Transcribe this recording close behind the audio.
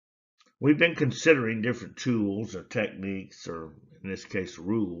We've been considering different tools or techniques, or in this case,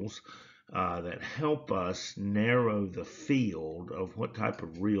 rules, that help us narrow the field of what type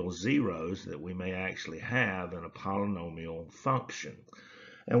of real zeros that we may actually have in a polynomial function.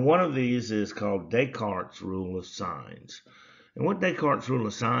 And one of these is called Descartes' rule of signs. And what Descartes' rule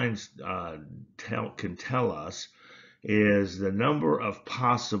of signs can tell us is the number of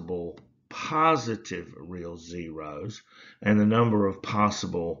possible positive real zeros and the number of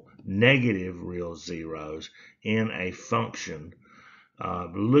possible negative real zeros in a function,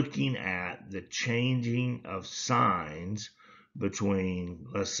 looking at the changing of signs between,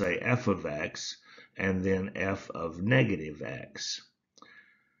 let's say, f of x and then f of negative x.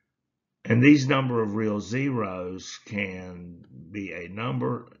 And these number of real zeros can be a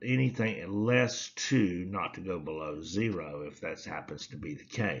number, anything less 2, not to go below 0, if that happens to be the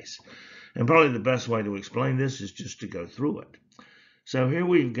case. And probably the best way to explain this is just to go through it. So here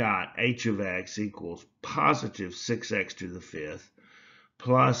we've got h of x equals positive 6x to the 5th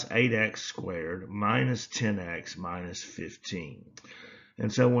plus 8x squared minus 10x minus 15.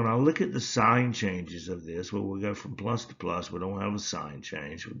 And so when I look at the sign changes of this, well, we go from plus to plus. We don't have a sign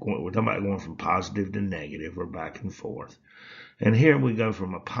change. We're talking about going from positive to negative, or back and forth. And here we go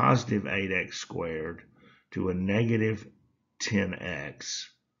from a positive 8x squared to a negative 10x.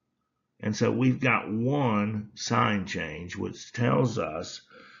 And so we've got one sign change, which tells us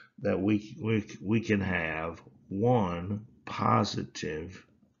that we can have one positive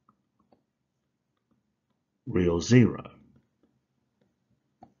real zero.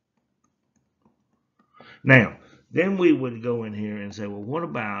 Now, then we would go in here and say, well, what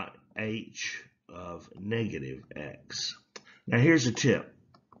about h of negative x? Now, here's a tip.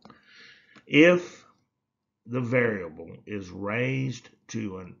 If the variable is raised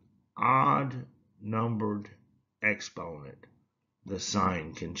to an odd numbered exponent, the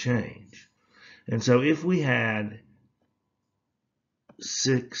sign can change. And so if we had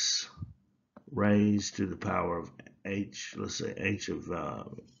 6 raised to the power of h, let's say h of, I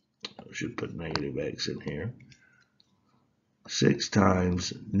should put negative x in here, 6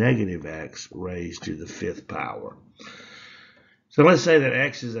 times negative x raised to the 5th power. So let's say that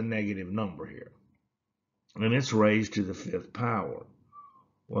x is a negative number here, and it's raised to the 5th power.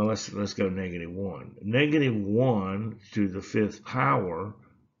 Well, let's go negative 1. Negative 1 to the 5th power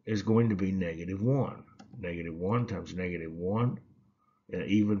is going to be negative 1. Negative 1 times negative 1, an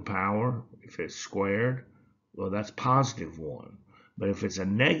even power, if it's squared, well, that's positive 1. But if it's a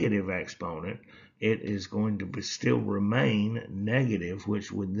negative exponent, it is going to still remain negative,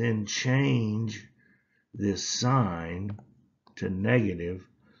 which would then change this sign to negative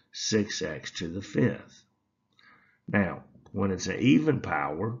 6x to the 5th. Now, when it's an even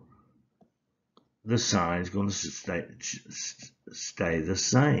power, the sign is going to stay the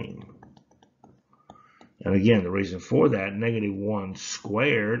same. And again, the reason for that, negative 1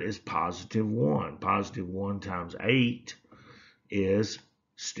 squared is positive 1. Positive 1 times 8 is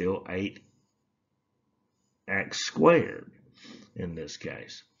still 8x squared in this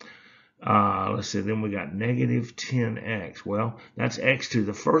case. Let's see, then we got negative 10x. Well, that's x to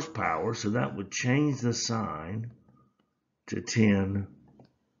the 1st power, so that would change the sign to 10x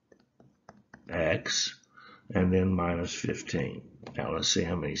and then minus 15. Now let's see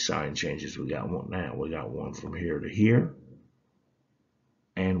how many sign changes we got. Now we got one from here to here,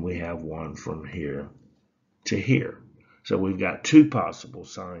 and we have one from here to here. So we've got 2 possible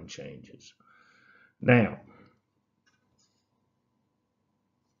sign changes. Now,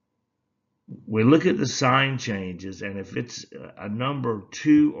 we look at the sign changes, and if it's a number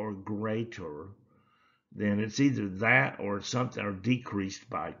 2 or greater, then it's either that or it's something or decreased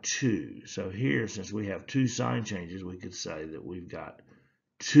by 2. So here, since we have 2 sign changes, we could say that we've got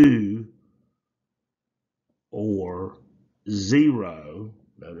 2 or 0.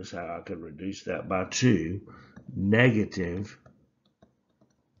 Notice how I could reduce that by 2. Negative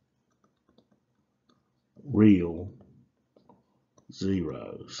real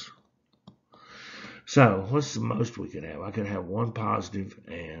zeros. So what's the most we could have? I could have 1 positive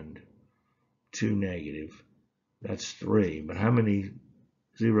and 2 negative. That's 3. But how many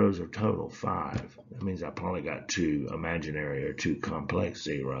zeros are total? 5. That means I probably got 2 imaginary or 2 complex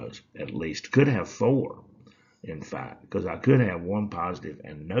zeros at least. Could have 4, in fact, because I could have 1 positive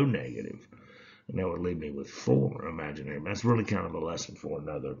and no negative, and that would leave me with 4 imaginary. That's really kind of a lesson for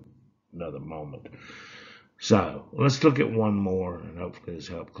another moment. So let's look at one more, and hopefully this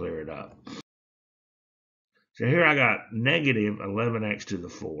helps clear it up. So here I got negative 11x to the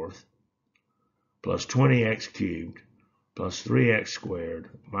 4th plus 20x cubed plus 3x squared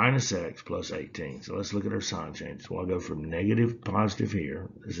minus x plus 18. So let's look at our sign changes. Well, I'll go from negative to positive here.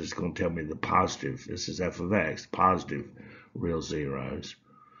 This is going to tell me the positive. This is f of x, positive real zeros.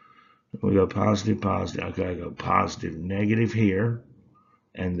 We go positive, positive. Okay, I go positive, negative here,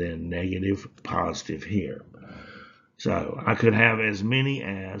 and then negative, positive here. So I could have as many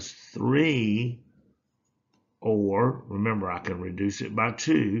as 3, or remember I can reduce it by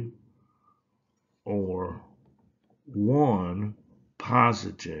 2, or 1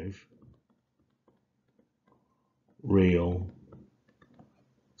 positive real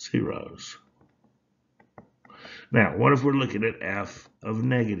zeros. Now, what if we're looking at f of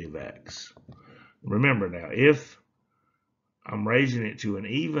negative x? Remember now, if I'm raising it to an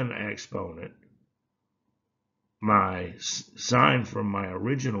even exponent, my sign from my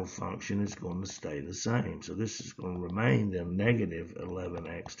original function is going to stay the same. So this is going to remain then negative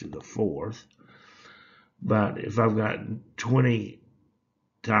 11x to the 4th. But if I've got 20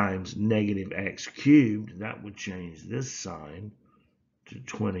 times negative x cubed, that would change this sign to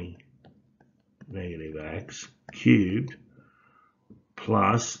 20 negative x cubed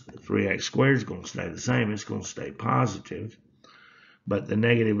plus 3x squared is going to stay the same. It's going to stay positive. But the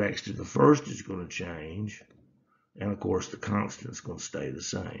negative x to the first is going to change. And of course, the constant is going to stay the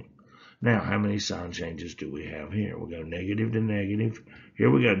same. Now, how many sign changes do we have here? We go negative to negative. Here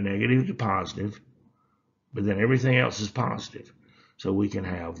we go negative to positive. But then everything else is positive. So we can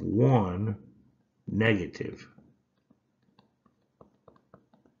have 1 negative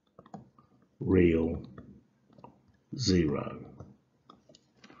real zero.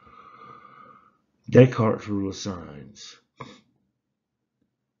 Descartes' rule of signs.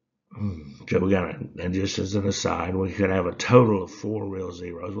 So we got, and just as an aside, we could have a total of 4 real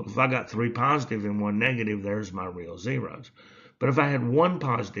zeros. Well, if I got 3 positive and 1 negative, there's my real zeros. But if I had 1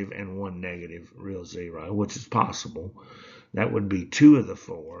 positive and 1 negative real zero, which is possible, that would be 2 of the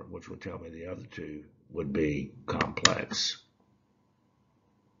 4, which would tell me the other 2 would be complex.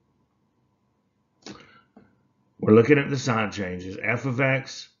 We're looking at the sign changes. F of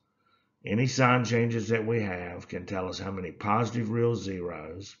x, any sign changes that we have can tell us how many positive real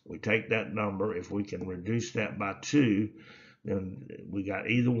zeros. We take that number. If we can reduce that by 2, then we got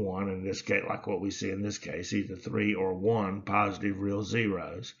either one, in this case, like what we see in this case, either 3 or 1 positive real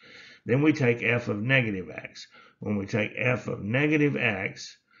zeros. Then we take f of negative x. When we take f of negative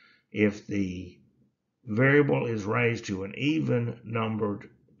x, if the variable is raised to an even numbered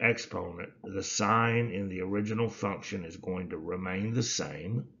exponent, the sign in the original function is going to remain the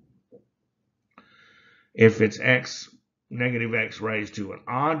same. If it's x, negative x raised to an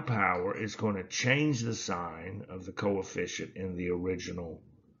odd power, it's going to change the sign of the coefficient in the original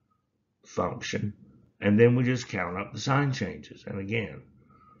function. And then we just count up the sign changes. And again,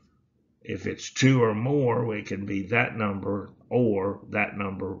 if it's 2 or more, it can be that number or that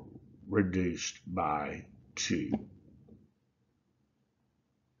number reduced by 2.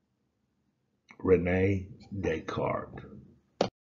 René Descartes.